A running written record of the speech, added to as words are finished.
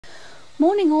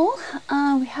Morning all.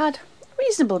 We had a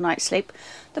reasonable night's sleep.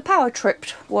 The power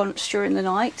tripped once during the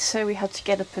night, so we had to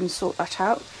get up and sort that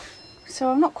out. So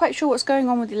I'm not quite sure what's going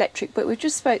on with the electric, but we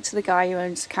just spoke to the guy who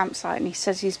owns the campsite and he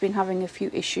says he's been having a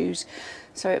few issues,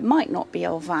 so it might not be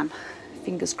our van.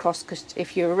 Fingers crossed, because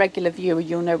if you're a regular viewer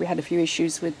you'll know we had a few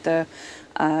issues with the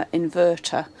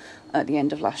inverter at the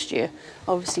end of last year.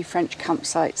 Obviously French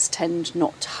campsites tend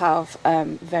not to have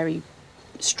very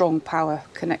strong power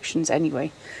connections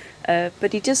anyway.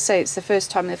 But he does say it's the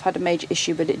first time they've had a major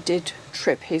issue, but it did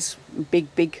trip his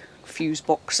big fuse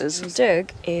boxes.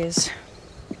 Doug is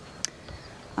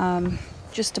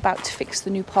just about to fix the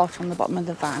new part on the bottom of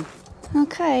the van.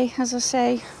 Okay, as I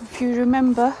say, if you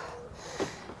remember,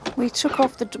 we took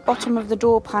off the bottom of the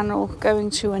door panel going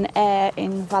to an Aire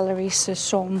in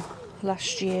Valery-sur-Somme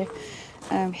last year.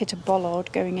 Hit a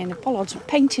bollard going in. The bollards were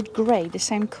painted grey, the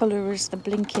same colour as the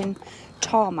blinking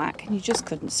tarmac, and you just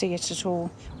couldn't see it at all.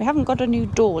 We haven't got a new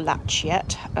door latch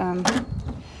yet,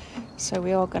 so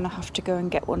we are going to have to go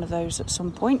and get one of those at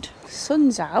some point.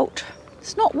 Sun's out.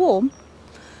 It's not warm,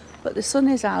 but the sun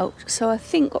is out, so I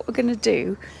think what we're going to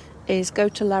do is go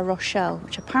to La Rochelle,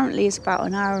 which apparently is about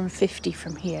an hour and 50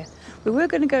 from here. We were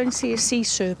going to go and see a sea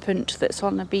serpent that's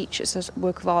on the beach. It's a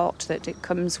work of art that it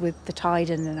comes with the tide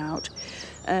in and out.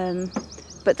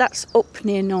 But that's up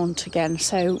near Nantes again,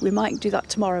 so we might do that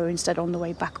tomorrow instead on the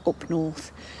way back up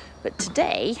north. But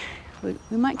today, we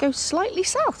might go slightly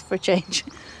south for a change.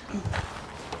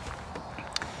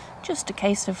 Just a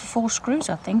case of 4 screws,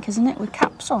 I think, isn't it, with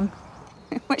caps on.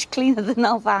 Much cleaner than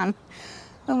our van.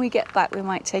 When we get back, we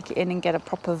might take it in and get a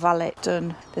proper valet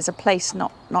done. There's a place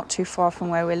not too far from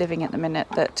where we're living at the minute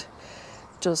that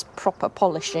does proper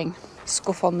polishing.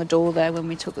 Scuff on the door there when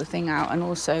we took the thing out, and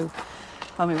also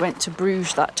when we went to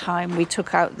Bruges that time, we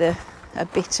took out a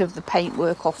bit of the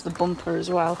paintwork off the bumper as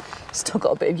well. Still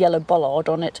got a bit of yellow bollard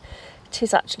on it. It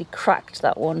is actually cracked,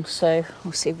 that one, so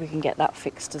we'll see if we can get that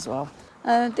fixed as well.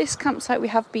 This campsite we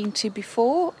have been to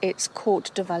before. It's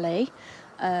Côte de Valais,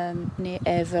 near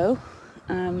Aire.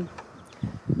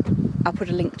 I'll put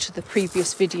a link to the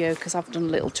previous video because I've done a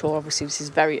little tour. Obviously this is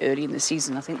very early in the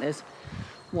season. I think there's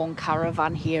one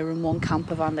caravan here and one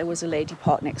camper van. There was a lady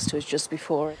parked next to us just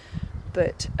before.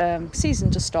 But season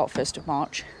does start 1st of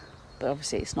March, but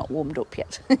obviously it's not warmed up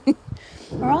yet.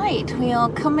 Right, we are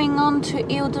coming on to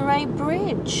Ile de Ré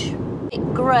Bridge. It's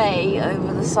grey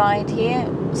over the side here,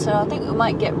 so I think we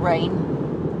might get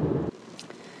rain.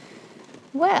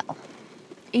 Well,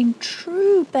 in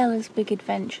true Bella's Big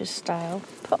Adventure style,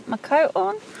 put my coat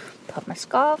on, put my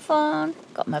scarf on,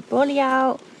 got my brolly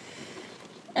out,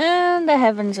 and the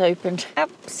heavens opened.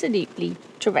 Absolutely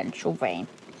torrential rain.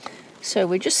 So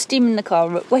we're just steaming the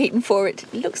car up, waiting for it.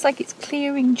 It looks like it's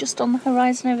clearing just on the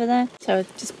horizon over there. So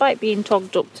despite being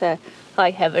togged up to high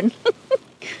heaven,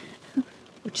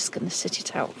 we're just going to sit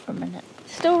it out for a minute.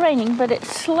 Still raining, but it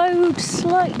slowed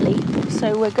slightly.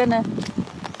 So we're going to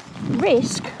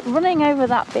risk running over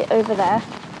that bit over there.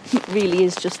 It really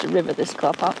is just a river, this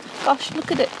car park. Gosh,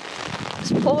 look at it.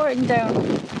 It's pouring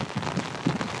down.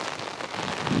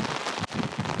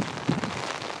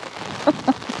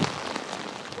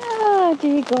 Oh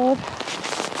dear God.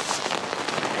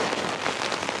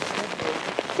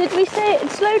 Did we say it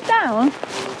had slowed down?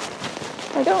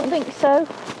 I don't think so.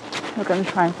 We're going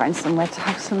to try and find somewhere to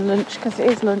have some lunch because it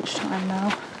is lunchtime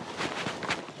now.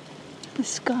 The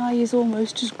sky is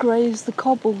almost as grey as the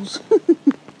cobbles.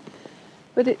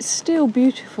 But it's still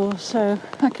beautiful, so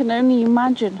I can only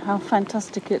imagine how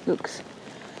fantastic it looks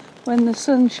when the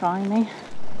sun's shining.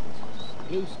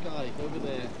 Blue sky over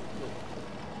there.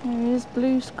 There is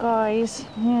blue skies,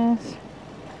 yes.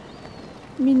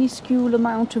 Minuscule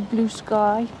amount of blue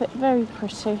sky, but very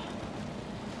pretty.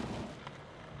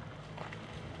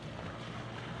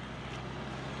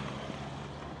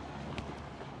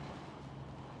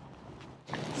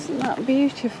 Isn't that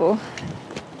beautiful?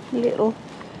 Little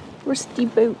rusty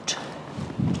boat.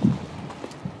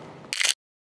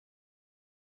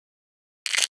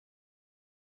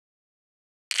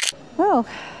 Well,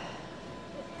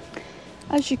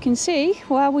 as you can see,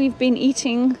 while we've been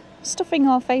stuffing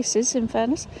our faces, in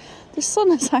fairness, the sun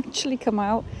has actually come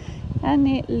out and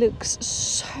it looks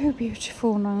so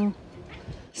beautiful now.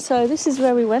 So this is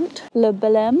where we went, Le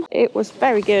Belém. It was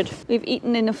very good. We've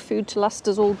eaten enough food to last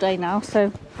us all day now,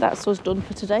 so that's us done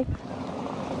for today.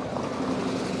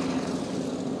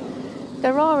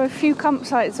 There are a few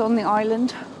campsites on the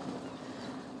island,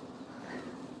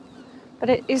 but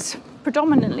it is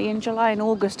predominantly in July and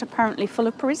August, apparently full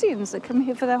of Parisians that come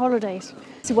here for their holidays.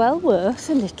 It's well worth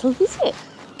a little visit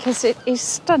because it is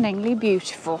stunningly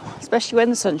beautiful, especially when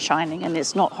the sun's shining and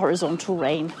it's not horizontal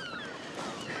rain.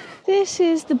 This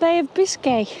is the Bay of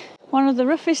Biscay, one of the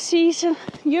roughest seas in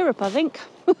Europe, I think.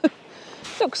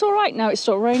 Looks all right now it's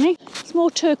stopped raining. It's more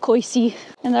turquoisey,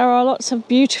 and there are lots of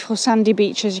beautiful sandy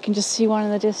beaches. You can just see one in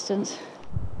the distance.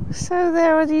 So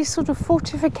there are these sort of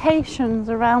fortifications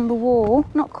around the wall.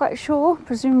 Not quite sure,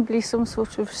 presumably some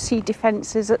sort of sea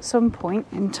defences at some point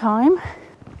in time.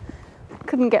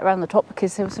 Couldn't get around the top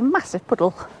because there was a massive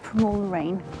puddle from all the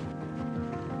rain.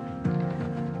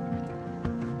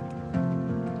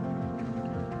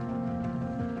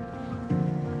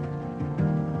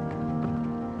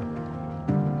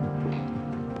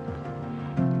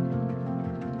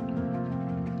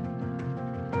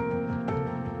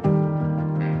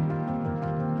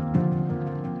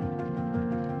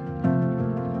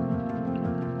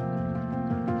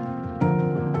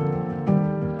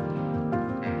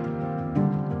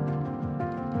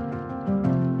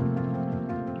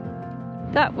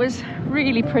 That was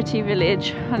really pretty village,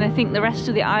 and I think the rest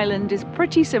of the island is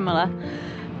pretty similar.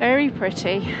 Very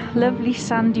pretty, lovely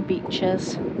sandy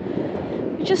beaches.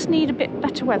 We just need a bit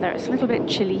better weather, it's a little bit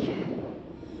chilly.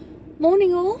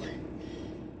 Morning all.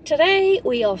 Today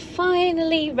we are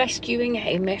finally rescuing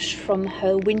Hamish from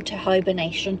her winter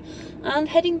hibernation and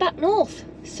heading back north.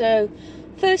 So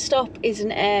first stop is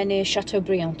an Aire near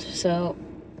Chateaubriand, so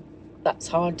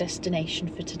that's our destination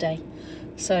for today.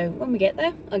 So when we get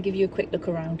there, I'll give you a quick look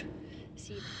around.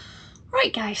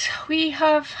 Right guys, we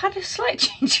have had a slight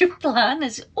change of plan,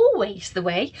 as always the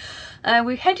way.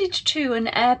 We're headed to an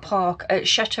air park at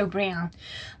Chateaubriand,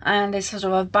 and there's sort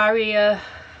of a barrier,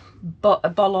 a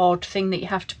bollard thing that you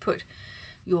have to put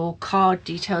your card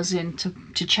details in to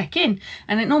check in,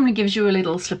 and it normally gives you a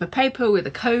little slip of paper with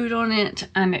a code on it,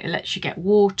 and it lets you get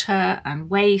water and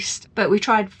waste. But we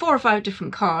tried 4 or 5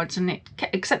 different cards and it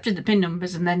accepted the PIN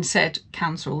numbers and then said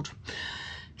cancelled.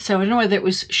 So I don't know whether it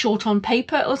was short on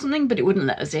paper or something, but it wouldn't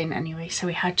let us in anyway, so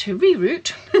we had to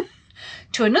reroute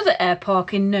to another air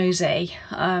park in Nosay.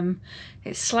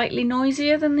 It's slightly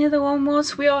noisier than the other one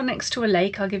was. We are next to a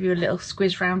lake. I'll give you a little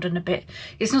squiz round in a bit.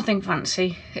 It's nothing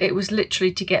fancy. It was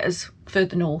literally to get us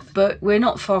further north, but we're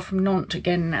not far from Nantes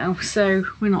again now, so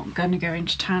we're not going to go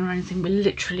into town or anything. We're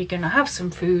literally going to have some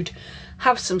food,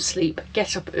 have some sleep,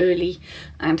 get up early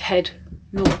and head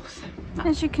north.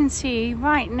 As you can see,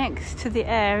 right next to the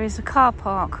Aire is a car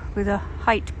park with a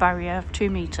height barrier of 2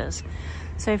 meters.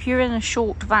 So if you're in a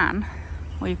short van,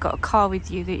 or you've got a car with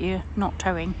you that you're not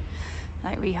towing,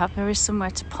 like we have, there is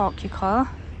somewhere to park your car.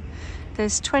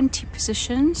 There's 20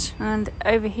 positions, and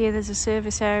over here there's a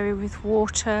service area with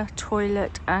water,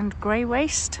 toilet and grey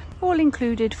waste, all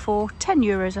included for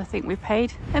 €10 I think we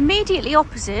paid. Immediately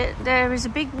opposite there is a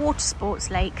big water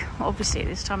sports lake. Obviously at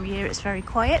this time of year it's very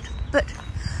quiet, but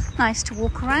nice to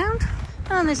walk around.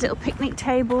 And there's little picnic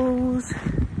tables,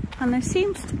 and there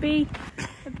seems to be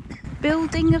a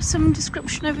building of some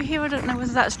description over here. I don't know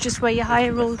whether that's just where you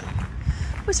hire all...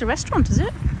 Oh, it's a restaurant, is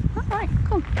it? Oh, right,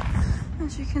 cool.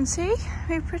 As you can see,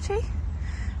 very pretty.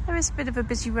 There is a bit of a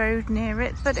busy road near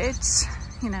it, but it's,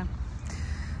 you know,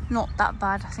 not that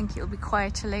bad. I think it'll be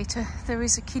quieter later. There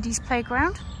is a kiddies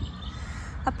playground.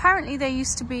 Apparently there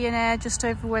used to be an Aire just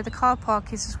over where the car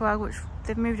park is as well, which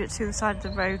they've moved it to the side of the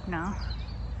road now.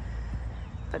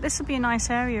 But this will be a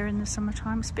nice area in the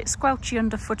summertime. It's a bit squelchy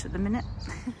underfoot at the minute.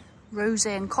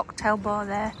 Rosé and cocktail bar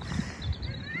there.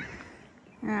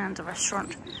 And a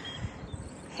restaurant.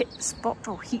 Hit the spot,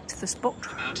 or heat the spot.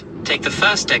 Take the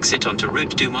first exit onto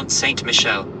Route du Mont St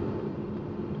Michel.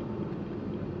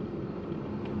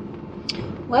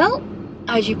 Well,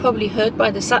 as you probably heard by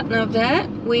the sat-nav there,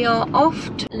 we are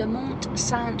off to Le Mont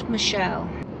St Michel.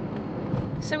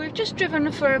 So we've just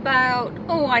driven for about,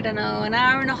 I don't know, an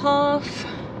hour and a half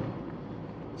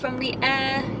from the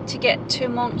Aire to get to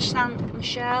Mont St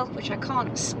Michel, which I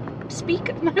can't speak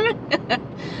at the moment.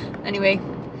 Anyway,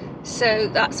 so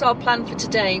that's our plan for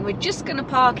today. We're just going to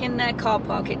park in their car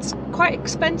park. It's quite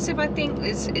expensive, I think.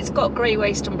 It's got grey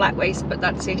waste and black waste, but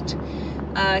that's it.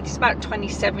 It's about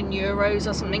 €27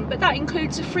 or something, but that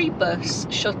includes a free bus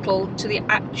shuttle to the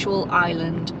actual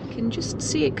island. You can just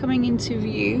see it coming into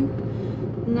view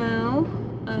now,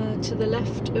 to the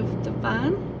left of the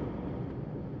van.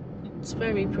 It's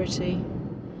very pretty,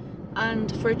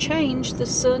 and for a change the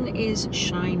sun is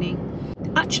shining.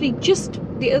 Actually, just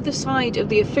the other side of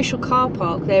the official car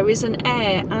park there is an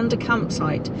Aire and a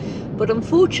campsite, but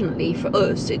unfortunately for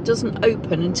us it doesn't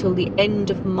open until the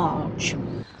end of March.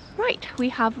 Right, we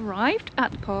have arrived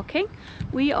at the parking.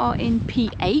 We are in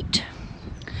P8.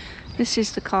 This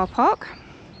is the car park.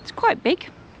 It's quite big,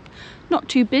 not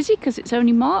too busy because it's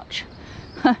only March.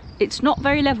 It's not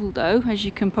very level though, as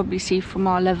you can probably see from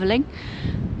our levelling.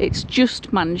 It's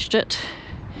just managed it.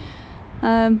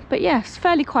 But yeah, it's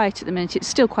fairly quiet at the minute. It's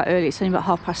still quite early. It's only about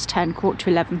 10:30,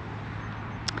 11:15.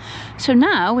 So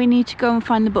now we need to go and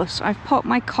find the bus. I've parked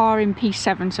my car in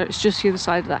P7, so it's just the other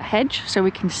side of that hedge, so we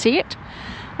can see it.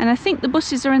 And I think the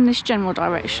buses are in this general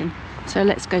direction. So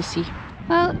let's go see.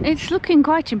 Well, it's looking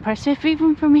quite impressive,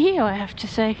 even from here, I have to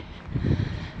say.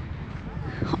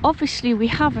 Obviously, we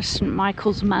have a St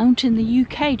Michael's Mount in the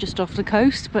UK just off the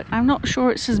coast, but I'm not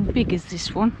sure it's as big as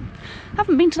this one. I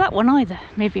haven't been to that one either.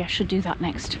 Maybe I should do that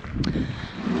next.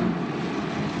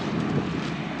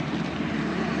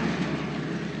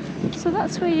 So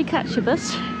that's where you catch your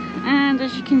bus, and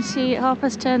as you can see at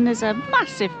 10:30 there's a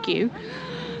massive queue.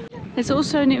 There's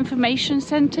also an information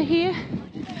centre here.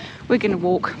 We're going to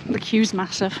walk, the queue's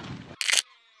massive.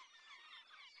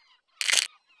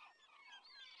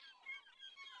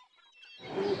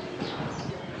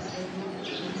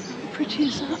 How pretty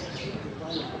is that?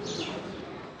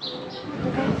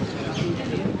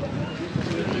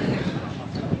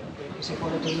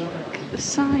 Look at the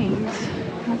signs,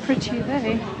 how pretty are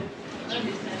they?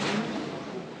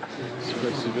 It's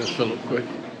going to fill up quick.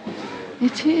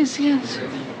 It is, yes.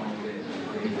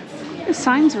 The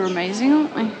signs are amazing,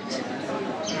 aren't they?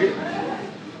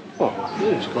 Oh,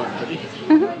 it is quite pretty.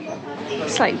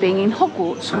 It's like being in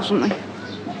Hogwarts or something.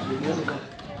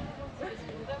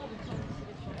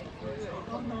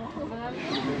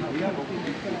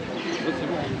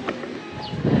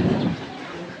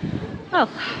 Well,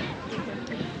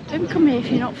 don't come here if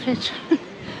you're not fit.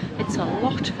 It's a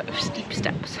lot of steep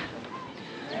steps.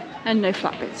 And no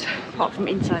flat bits, apart from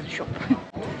inside the shop.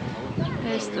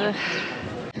 There's the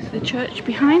church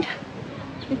behind.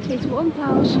 It is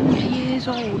 1,000 years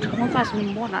old.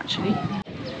 1,001 actually.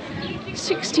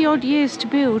 60 odd years to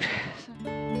build.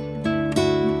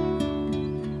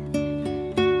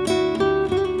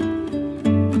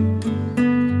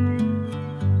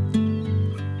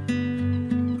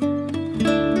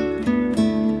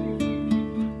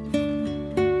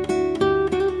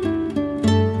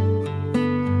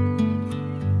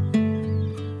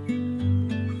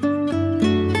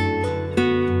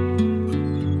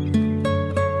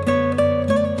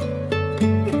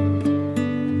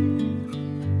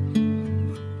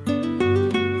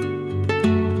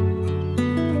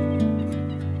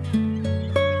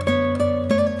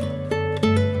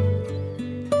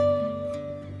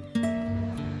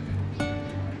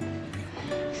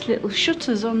 Little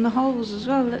shutters on the holes as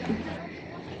well that you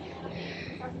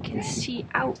can see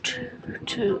out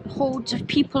to hordes of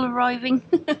people arriving.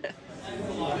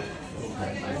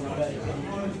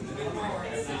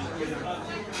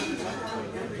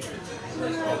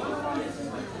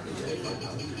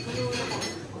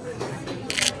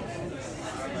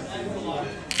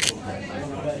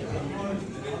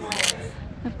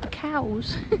 Of the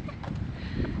cows.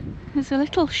 There's a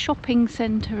little shopping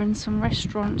centre and some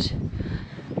restaurants.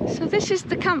 So this is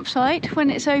the campsite when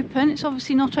it's open. It's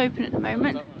obviously not open at the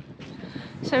moment.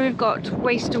 So we've got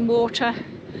waste and water,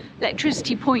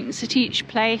 electricity points at each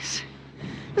place.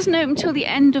 It doesn't open until the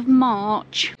end of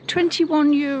March.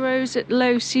 €21 at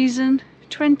low season,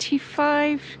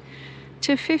 25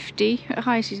 to 50 at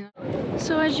high season.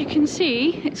 So as you can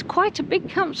see, it's quite a big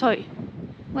campsite.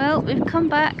 Well, we've come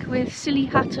back with silly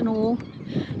hat and all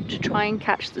to try and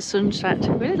catch the sunset.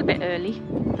 We're a little bit early,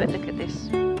 but look at this.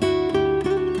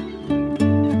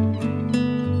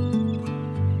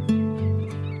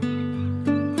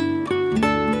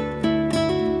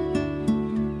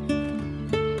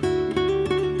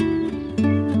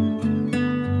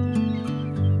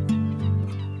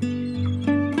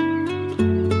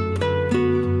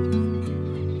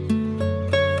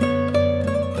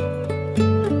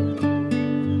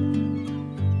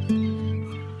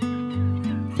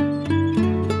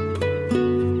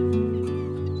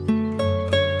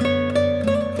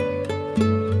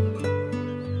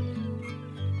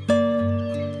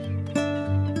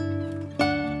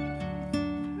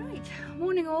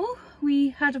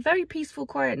 Had a very peaceful,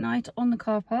 quiet night on the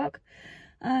car park.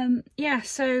 Yeah,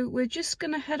 so we're just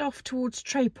gonna head off towards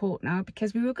Tréport now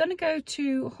because we were gonna go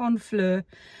to Honfleur,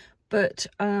 but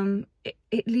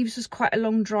it leaves us quite a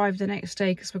long drive the next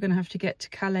day because we're gonna have to get to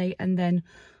Calais and then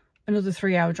another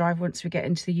 3-hour drive once we get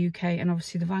into the UK, and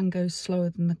obviously the van goes slower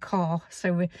than the car,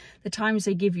 so the times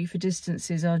they give you for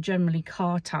distances are generally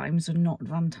car times and not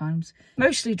van times.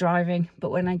 Mostly driving,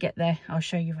 but when I get there I'll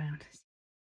show you around.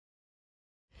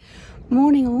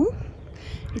 Morning all.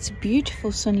 It's a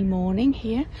beautiful sunny morning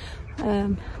here.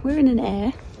 We're in an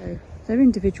Aire, so they're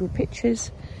individual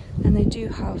pictures and they do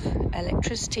have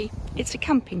electricity. It's a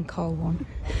camping car one.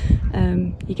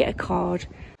 You get a card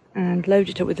and load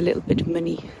it up with a little bit of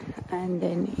money and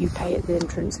then you pay at the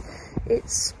entrance.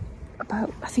 It's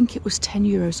about, I think it was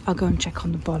 €10. I'll go and check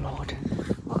on the bollard.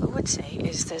 What I would say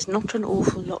is there's not an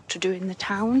awful lot to do in the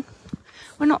town.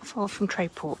 We're not far from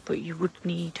Trayport, but you would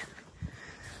need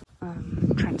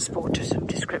transport of some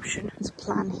description. There's a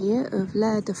plan here of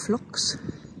l'Aire de Floques.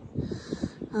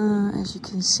 As you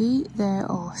can see, there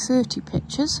are 30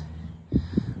 pitches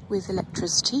with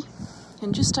electricity,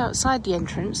 and just outside the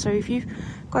entrance, so if you've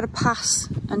got a pass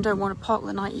and don't want to park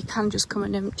the night, you can just come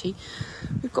and empty.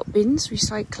 We've got bins,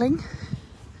 recycling,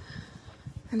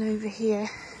 and over here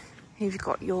you've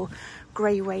got your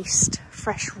grey waste,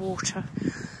 fresh water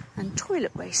and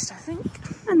toilet waste, I think.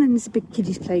 And then there's a big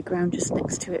kiddies playground just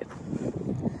next to it.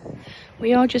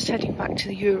 We are just heading back to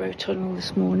the Eurotunnel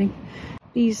this morning.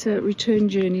 These return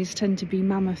journeys tend to be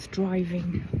mammoth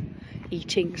driving,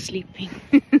 eating, sleeping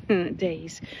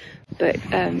days, but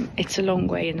it's a long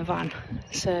way in the van,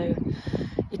 so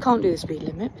you can't do the speed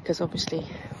limit because obviously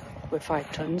we're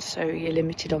 5 tons, so you're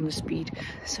limited on the speed.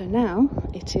 So now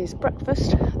it is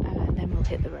breakfast and then we'll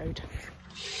hit the road.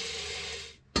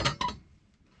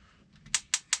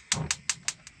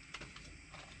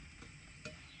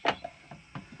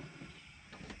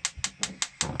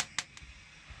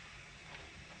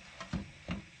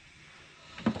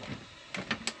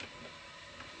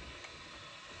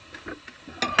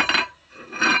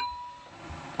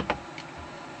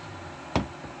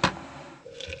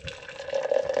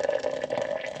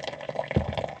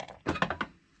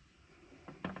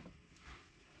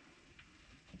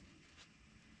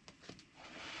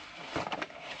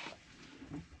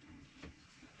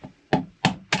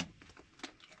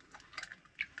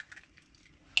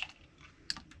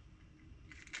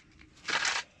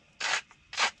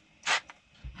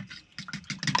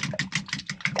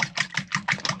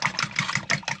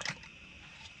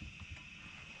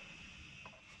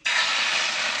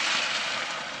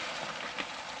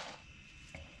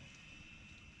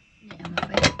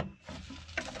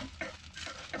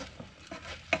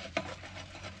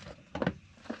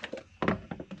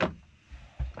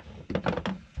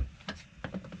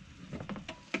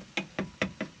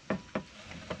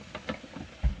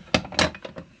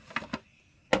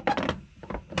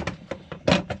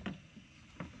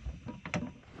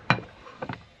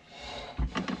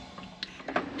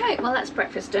 Right, well that's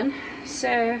breakfast done,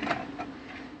 so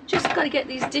just got to get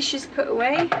these dishes put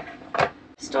away.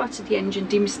 Started the engine,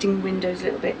 demisting the windows a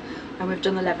little bit, and we've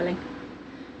done the levelling.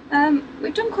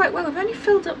 We've done quite well. We've only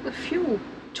filled up with fuel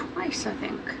twice, I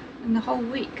think, in the whole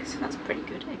week, so that's pretty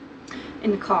good, eh?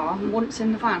 In the car, and once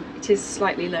in the van. It is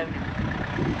slightly low.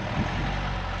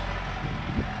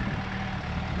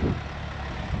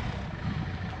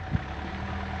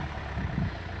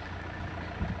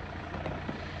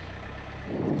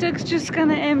 Doug's just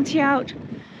gonna empty out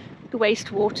the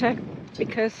wastewater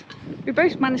because we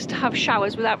both managed to have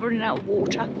showers without running out of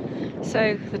water,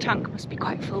 so the tank must be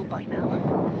quite full by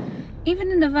now.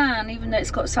 Even in the van, even though it's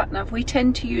got sat nav, we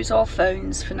tend to use our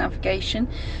phones for navigation,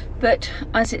 but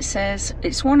as it says,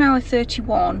 it's 1 hour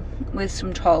 31 with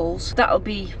some tolls. That'll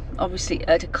be obviously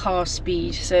at a car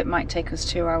speed, so it might take us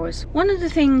 2 hours. One of the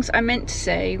things I meant to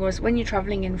say was when you're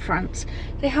traveling in France,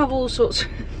 they have all sorts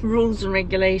of rules and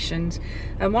regulations,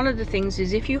 and one of the things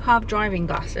is if you have driving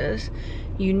glasses,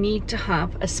 you need to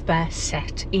have a spare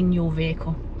set in your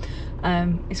vehicle.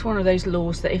 It's one of those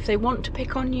laws that if they want to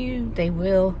pick on you, they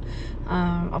will.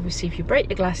 Obviously if you break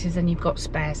your glasses, then you've got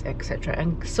spares, etc.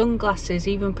 And sunglasses,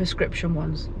 even prescription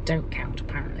ones, don't count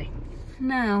apparently.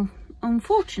 Now,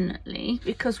 unfortunately,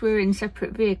 because we're in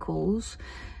separate vehicles,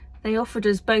 they offered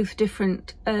us both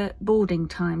different boarding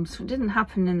times. It didn't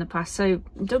happen in the past. So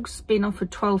Doug's been offered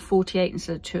 12:48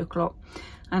 instead of 2 o'clock,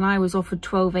 and I was offered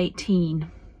 12:18.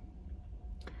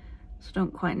 So I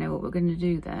don't quite know what we're going to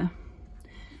do there.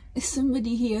 There's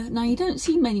somebody here. Now you don't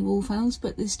see many wolfhounds,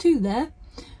 but there's 2 there.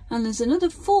 And there's another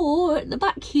 4 at the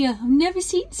back here. I've never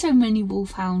seen so many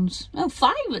wolfhounds. Oh,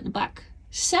 5 at the back.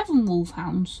 7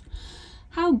 wolfhounds.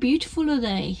 How beautiful are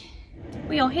they?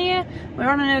 We are here. We're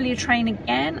on an earlier train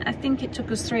again. I think it took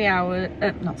us 3 hours,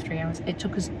 not 3 hours, it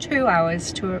took us 2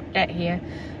 hours to get here.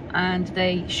 And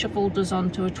they shuffled us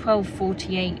onto a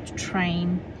 12:48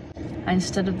 train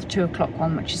instead of the 2 o'clock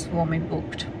one, which is the one we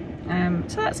booked.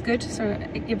 So that's good. So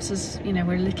it gives us, you know,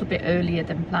 we're a little bit earlier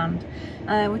than planned.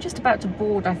 We're just about to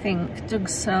board, I think.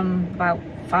 Doug's about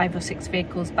 5 or 6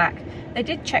 vehicles back. They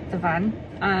did check the van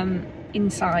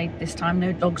inside this time.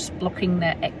 No dogs blocking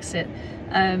their exit.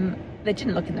 They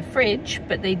didn't look in the fridge,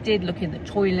 but they did look in the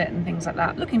toilet and things like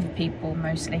that, looking for people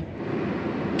mostly.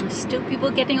 There's still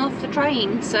people getting off the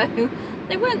train, so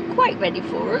they weren't quite ready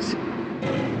for us.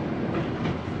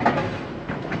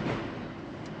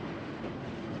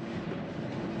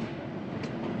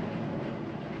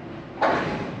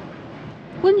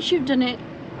 once you've done it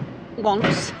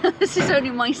once, this is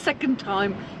only my second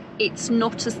time, it's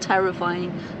not as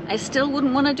terrifying. I still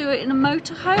wouldn't want to do it in a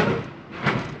motorhome,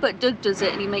 but Doug does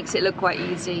it and he makes it look quite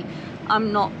easy.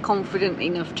 I'm not confident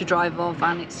enough to drive our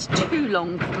van, it's too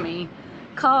long for me.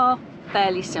 Car,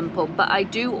 fairly simple, but I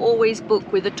do always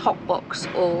book with a top box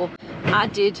or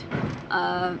added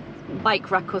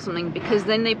bike rack or something, because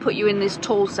then they put you in this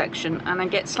tall section and I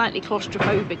get slightly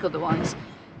claustrophobic otherwise.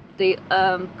 The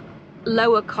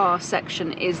lower car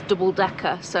section is double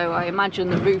decker, so I imagine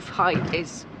the roof height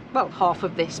is, well, half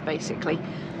of this basically.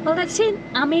 Well, that's it,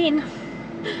 I'm in.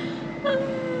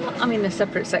 I'm in a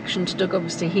separate section to Doug,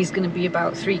 obviously. He's going to be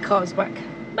about 3 cars back,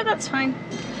 but that's fine.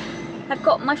 I've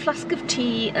got my flask of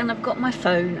tea and I've got my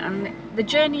phone, and the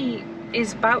journey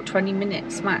is about 20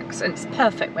 minutes max, and it's a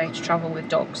perfect way to travel with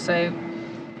dogs. So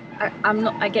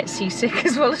I get seasick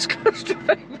as well as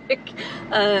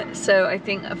claustrophobic, so I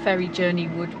think a ferry journey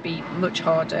would be much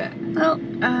harder. Well,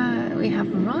 we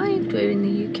have arrived. We're in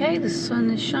the UK. The sun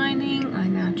is shining. I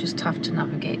now just have to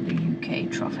navigate the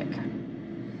UK traffic.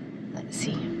 Let's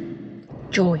see.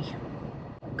 Joy.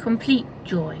 Complete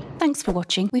joy. Thanks for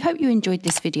watching. We hope you enjoyed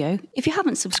this video. If you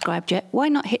haven't subscribed yet, why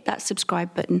not hit that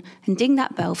subscribe button and ding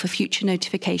that bell for future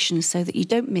notifications so that you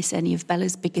don't miss any of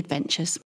Bella's big adventures.